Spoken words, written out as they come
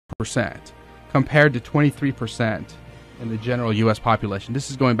compared to 23% in the general U.S. population. This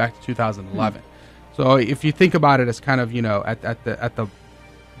is going back to 2011. So if you think about it as kind of, at the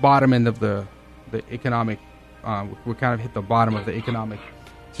bottom end of the economic, we kind of hit the bottom of the economic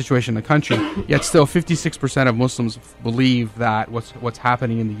situation in the country, yet still 56% of Muslims believe that what's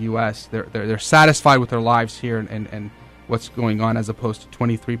happening in the U.S., they're satisfied with their lives here and what's going on, as opposed to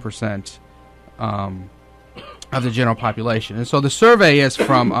 23% of the general population. And so the survey is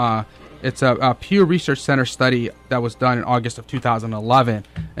from it's a Pew Research Center study that was done in August of 2011,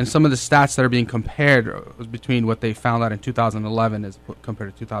 and some of the stats that are being compared was between what they found out in 2011 as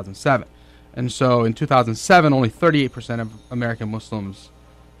compared to 2007. And so in 2007, only 38% of American Muslims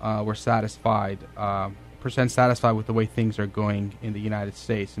were satisfied with the way things are going in the United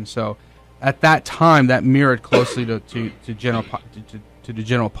States. And so at that time, that mirrored closely to the general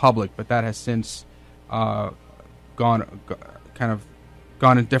public, but that has since gone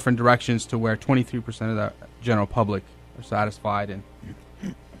in different directions to where 23% of the general public are satisfied. And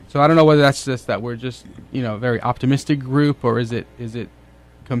so I don't know whether that's just that we're just a very optimistic group, or is it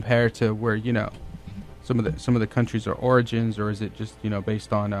compared to where some of the countries are origins, or is it just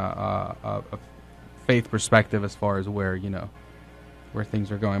based on a faith perspective as far as where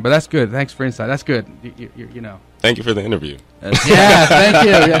things are going. But that's good. Thanks for insight. That's good. Thank you for the interview. Yeah, thank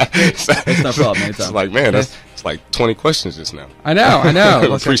you. Yeah. That's no problem. It's like, man, it's like 20 questions just now. I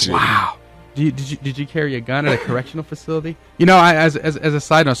know. Appreciate it. Wow. Did you carry a gun at a correctional facility? As a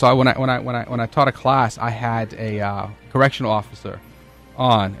side note, so when I taught a class, I had a correctional officer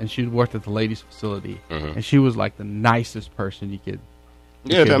on, and she worked at the ladies' facility, and she was like the nicest person you could.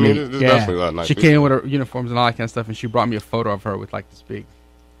 Yeah, I mean, there's definitely a lot of nice She people. came with her uniforms and all that kind of stuff, and she brought me a photo of her with like this big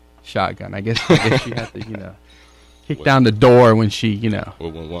shotgun. I guess she had to, kick down the door when she,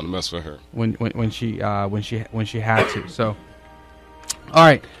 Wouldn't want to mess with her. When she had to. So, all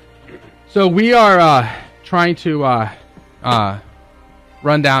right. So we are trying to run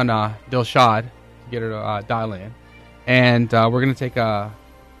down Dilshad to get her to dial in, and we're going to take a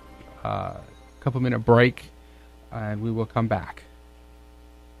couple-minute break, and we will come back.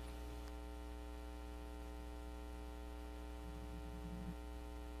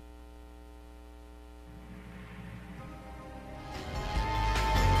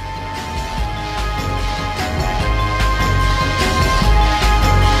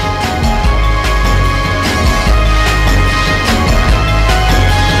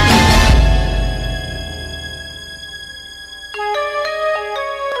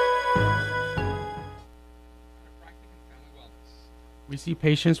 We see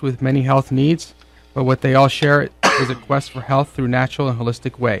patients with many health needs, but what they all share is a quest for health through natural and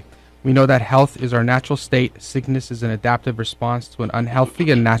holistic way. We know that health is our natural state. Sickness is an adaptive response to an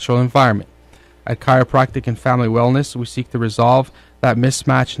unhealthy and natural environment. At Chiropractic and Family Wellness, we seek to resolve that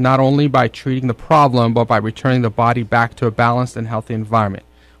mismatch not only by treating the problem, but by returning the body back to a balanced and healthy environment.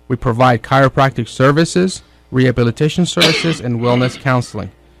 We provide chiropractic services, rehabilitation services, and wellness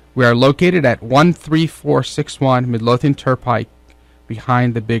counseling. We are located at 13461 Midlothian Turnpike,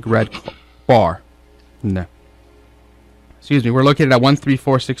 behind the big red bar. No. Excuse me. We're located at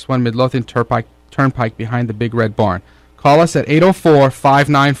 13461 Midlothian Turnpike behind the big red barn. Call us at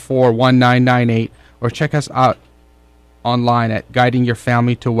 804-594-1998 or check us out online at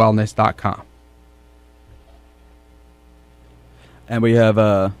guidingyourfamilytowellness.com. And we have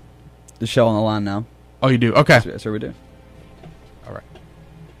the show on the line now. Oh, you do? Okay. Yes, sir, we do. All right.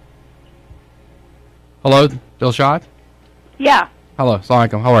 Hello, Dilshad? Yeah. Hello, Assalamu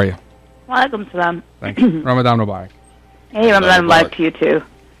alaikum. How are you? Walaikum salam. Thanks. Ramadan Mubarak. Hey, Ramadan Mubarak to you too.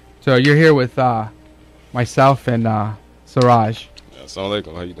 So you're here with myself and Sirraj. Yeah, Assalamu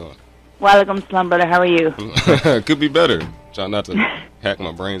alaikum. How you doing? Walaikum salam, brother. How are you? Could be better. Try not to hack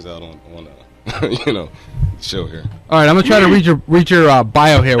my brains out on the show here. All right, I'm gonna try to read your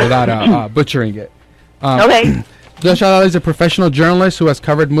bio here without butchering it. Okay. Dilshad Ali is a professional journalist who has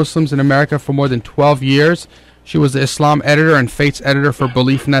covered Muslims in America for more than 12 years. She was the Islam editor and Fates editor for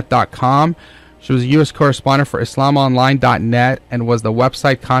BeliefNet.com. She was a U.S. correspondent for IslamOnline.net and was the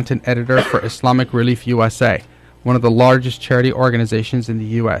website content editor for Islamic Relief USA, one of the largest charity organizations in the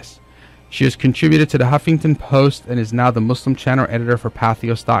U.S. She has contributed to the Huffington Post and is now the Muslim channel editor for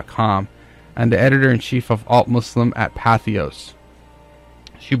Pathos.com and the editor-in-chief of Alt Muslim at Pathos.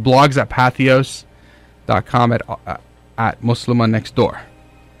 She blogs at Pathos.com at Muslima Next Door.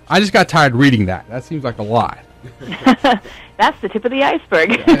 I just got tired reading that. That seems like a lot. That's the tip of the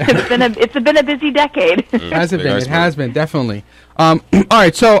iceberg. It's been a busy decade. It has been definitely. All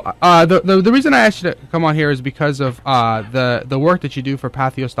right, so the reason I asked you to come on here is because of the work that you do for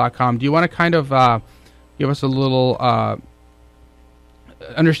Pathos.com. Do you want to kind of give us a little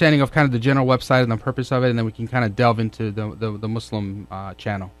understanding of kind of the general website and the purpose of it, and then we can kind of delve into the Muslim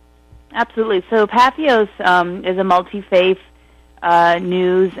channel. Absolutely. So Pathos is a multi-faith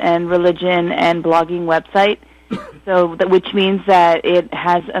news and religion and blogging website. So, which means that it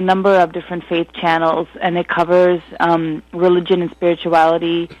has a number of different faith channels, and it covers religion and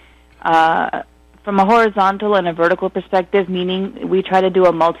spirituality from a horizontal and a vertical perspective, meaning we try to do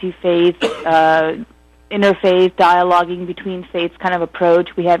a multi-faith, interfaith, dialoguing between faiths kind of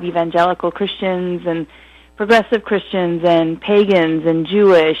approach. We have evangelical Christians and progressive Christians and pagans and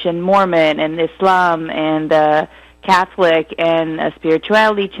Jewish and Mormon and Islam and Catholic and a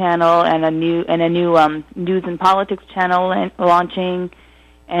spirituality channel and a new news and politics channel launching,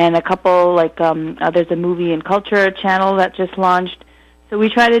 and a couple there's a movie and culture channel that just launched. So we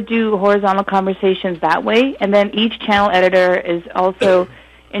try to do horizontal conversations that way, and then each channel editor is also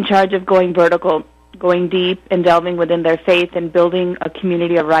in charge of going vertical, going deep and delving within their faith and building a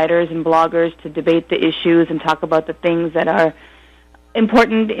community of writers and bloggers to debate the issues and talk about the things that are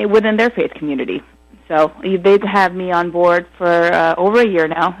important within their faith community. So they've had me on board for over a year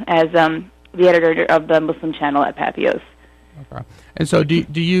now as the editor of the Muslim channel at Pathos. Okay. And so do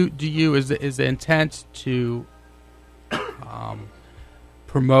you is the intent to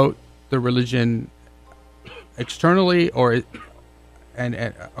promote the religion externally or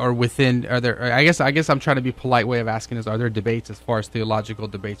within? Are there? I guess I'm trying to be a polite way of asking is, are there debates as far as theological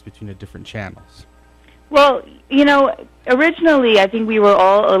debates between the different channels? Well, originally I think we were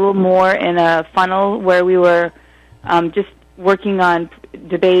all a little more in a funnel where we were just working on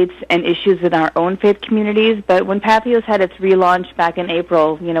debates and issues with our own faith communities. But when Pathos had its relaunch back in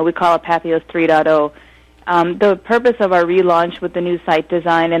April, we call it Pathos 3.0, the purpose of our relaunch with the new site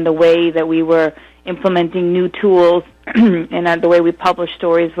design and the way that we were implementing new tools and the way we publish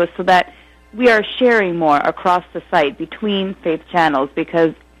stories was so that we are sharing more across the site between faith channels,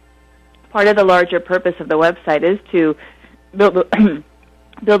 because part of the larger purpose of the website is to build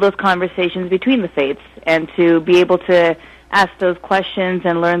those conversations between the faiths and to be able to ask those questions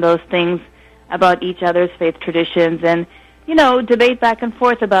and learn those things about each other's faith traditions and, debate back and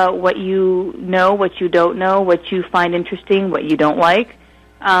forth about what you know, what you don't know, what you find interesting, what you don't like,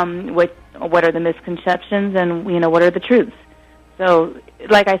 what are the misconceptions, and, what are the truths. So,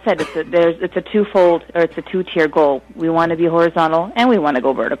 like I said, it's a twofold, or it's a two-tier goal. We want to be horizontal and we want to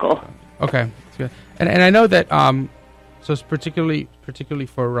go vertical. Okay, that's good. And I know that so it's particularly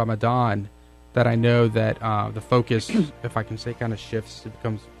for Ramadan that I know that the focus, if I can say, kind of shifts. It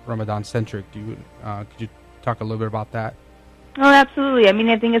becomes Ramadan centric. Could you talk a little bit about that? Oh, absolutely. I mean,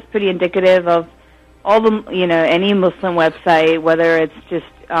 I think it's pretty indicative of all the any Muslim website, whether it's just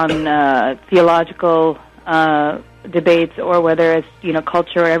on theological debates or whether it's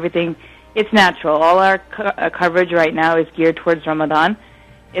culture or everything. It's natural. All our coverage right now is geared towards Ramadan.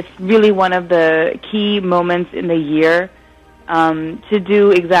 It's really one of the key moments in the year to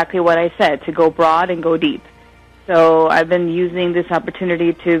do exactly what I said, to go broad and go deep. So I've been using this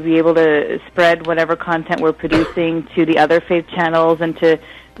opportunity to be able to spread whatever content we're producing to the other faith channels and to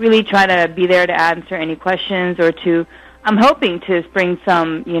really try to be there to answer any questions or I'm hoping to bring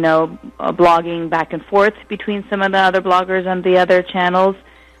some, blogging back and forth between some of the other bloggers on the other channels,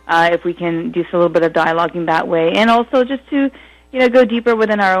 if we can do a little bit of dialoguing that way. And also just to go deeper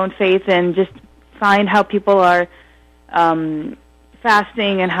within our own faith and just find how people are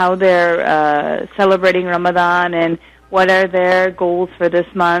fasting and how they're celebrating Ramadan and what are their goals for this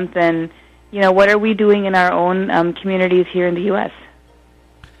month and, what are we doing in our own communities here in the U.S.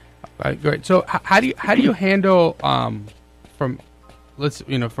 Great. So how do you handle for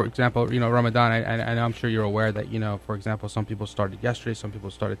example, Ramadan? I know I'm sure you're aware that for example, some people started yesterday, some people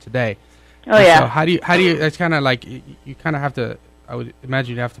started today. Oh yeah. So how do you? It's kind of like you kind of have to. I would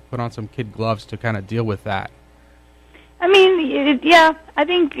imagine you have to put on some kid gloves to kind of deal with that. I mean, yeah. I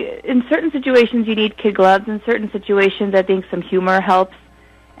think in certain situations you need kid gloves. In certain situations, I think some humor helps.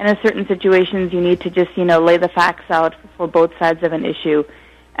 And in certain situations, you need to just lay the facts out for both sides of an issue.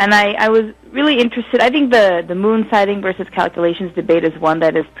 And I was really interested. I think the moon sighting versus calculations debate is one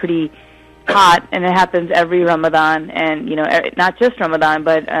that is pretty hot, and it happens every Ramadan, and not just Ramadan,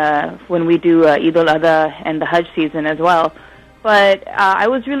 but when we do Eid al-Adha and the Hajj season as well. But I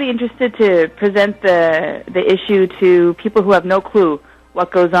was really interested to present the issue to people who have no clue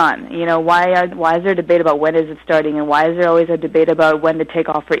what goes on. Why is there a debate about when is it starting, and why is there always a debate about when to take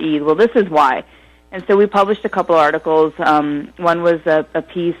off for Eid? Well, this is why. And so we published a couple articles. One was a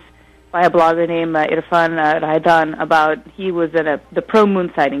piece by a blogger named Irfan Raidan about he was in the pro-moon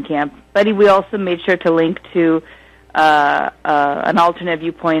sighting camp. But we also made sure to link to an alternate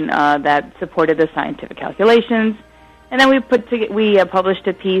viewpoint that supported the scientific calculations. And then we published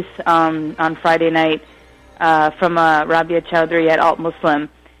a piece on Friday night from Rabia Chowdhury at Alt Muslim,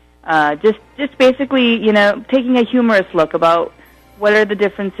 just basically, taking a humorous look about what are the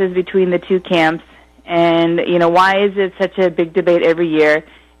differences between the two camps, and why is it such a big debate every year?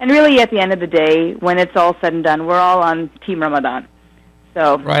 And really, at the end of the day, when it's all said and done, we're all on Team Ramadan.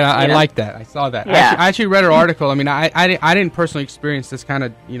 So right, I like that. I saw that. Yeah. I actually read her article. I mean, I didn't personally experience this kind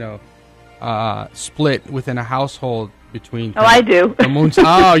of split within a household between. Oh, I do. The moons.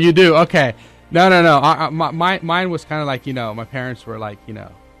 Oh, you do. Okay. No. Mine was kind of like my parents were like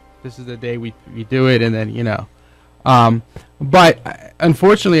this is the day we do it, and then but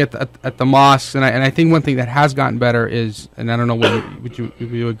unfortunately at the mosques, and I think one thing that has gotten better is, and I don't know would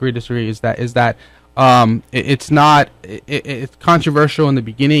you agree, disagree, is that it's controversial in the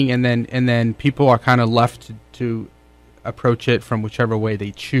beginning, and then people are kind of left to approach it from whichever way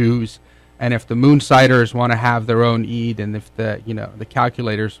they choose. And if the moonsighters want to have their own Eid, and if the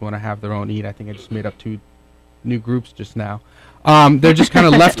calculators want to have their own Eid, I think I just made up 2 new groups just now. They're just kind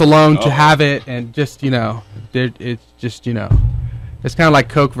of left alone to have it, and just it's just it's kind of like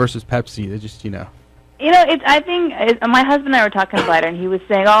Coke versus Pepsi. They're just I think my husband and I were talking about it, and he was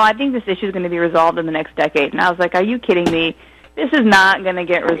saying, "Oh, I think this issue is going to be resolved in the next decade." And I was like, "Are you kidding me? This is not going to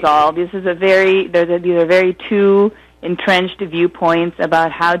get resolved. This is these are very two entrenched viewpoints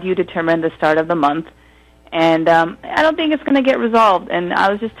about how do you determine the start of the month, and I don't think it's going to get resolved." And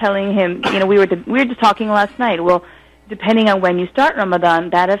I was just telling him, we were just talking last night. Well, depending on when you start Ramadan,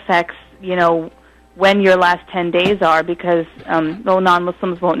 that affects when your last 10 days are, because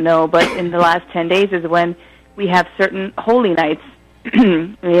non-Muslims won't know, but in the last 10 days is when we have certain holy nights,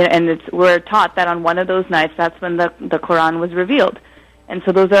 and we're taught that on one of those nights, that's when the Quran was revealed. And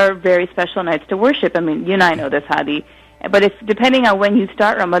so those are very special nights to worship. I mean, you and I know this, Hadi. But if depending on when you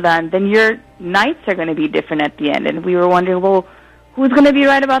start Ramadan, then your nights are going to be different at the end. And we were wondering, well, who's going to be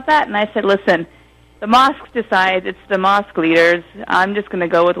right about that? And I said, listen, the mosques decide. It's the mosque leaders. I'm just going to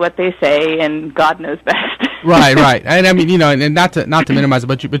go with what they say, and God knows best. Right. And I mean, and not to minimize it,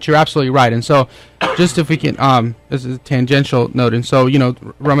 but you're absolutely right. And so, just if we can, this is a tangential note. And so,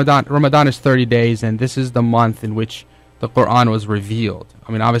 Ramadan is 30 days, and this is the month in which the Quran was revealed.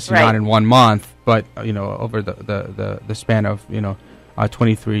 I mean, obviously not in 1 month, but over the span of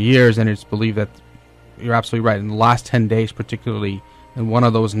 23 years. And it's believed that you're absolutely right. In the last 10 days, particularly, and one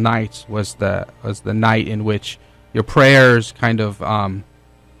of those nights was the night in which your prayers kind of are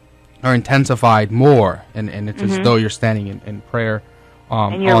intensified more, and it's as though you're standing in prayer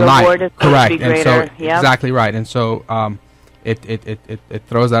and your all reward night. Is Correct, and so exactly right, and so it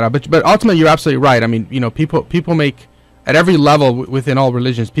throws that out. But ultimately, you're absolutely right. I mean, people make at every level within all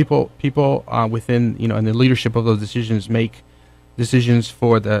religions, people within in the leadership of those decisions make decisions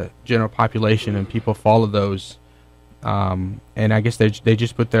for the general population, and people follow those. And I guess they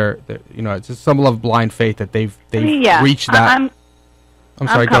just put their it's just some level of blind faith that they've reached that. I'm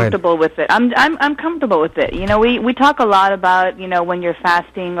sorry, go ahead. Comfortable with it. I'm comfortable with it. We talk a lot about when you're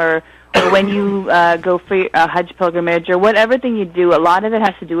fasting or when you go for a Hajj pilgrimage or whatever thing you do. A lot of it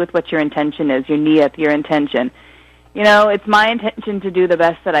has to do with what your intention is, your niyat, your intention. It's my intention to do the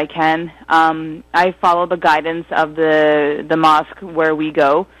best that I can. I follow the guidance of the mosque where we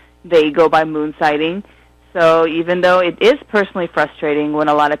go. They go by moon sighting. So even though it is personally frustrating when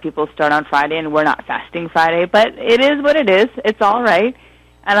a lot of people start on Friday and we're not fasting Friday, but it is what it is. It's all right.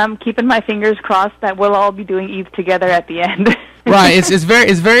 And I'm keeping my fingers crossed that we'll all be doing Eid together at the end. Right. It's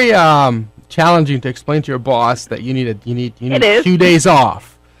very challenging to explain to your boss that you need 2 days off.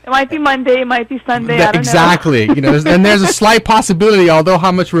 It might be Monday, it might be Sunday, I don't exactly. know. And there's a slight possibility, although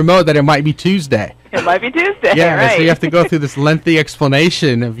how much remote, that it might be Tuesday. It might be Tuesday, yeah, right. So you have to go through this lengthy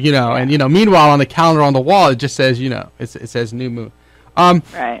explanation of, and meanwhile on the calendar on the wall it just says, it says new moon.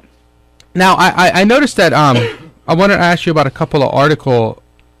 Right. Now I noticed that I wanted to ask you about a couple of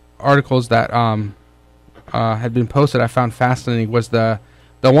articles that had been posted. I found fascinating was the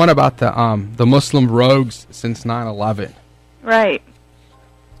one about the Muslim rogues since 9/11. Right.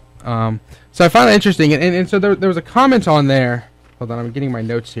 So I found it interesting, and so there was a comment on there. Hold on, I'm getting my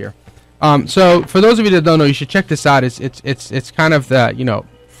notes here. So for those of you that don't know, you should check this out. It's kind of the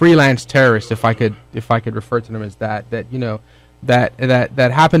freelance terrorists, if I could refer to them as that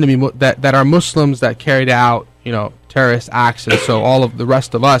that happen to be that are Muslims that carried out terrorist acts, and so all of the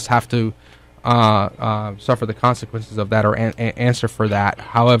rest of us have to suffer the consequences of that or answer for that,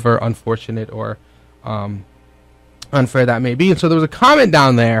 however unfortunate or unfair that may be. And so there was a comment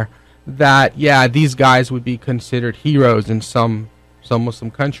down there that these guys would be considered heroes in some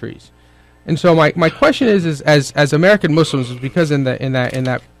Muslim countries. And so my question is as American Muslims, is because in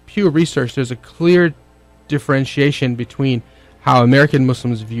that Pew research there's a clear differentiation between how American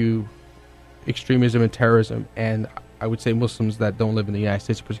Muslims view extremism and terrorism, and I would say Muslims that don't live in the United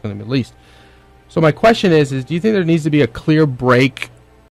States, particularly in the Middle East. So my question is do you think there needs to be a clear break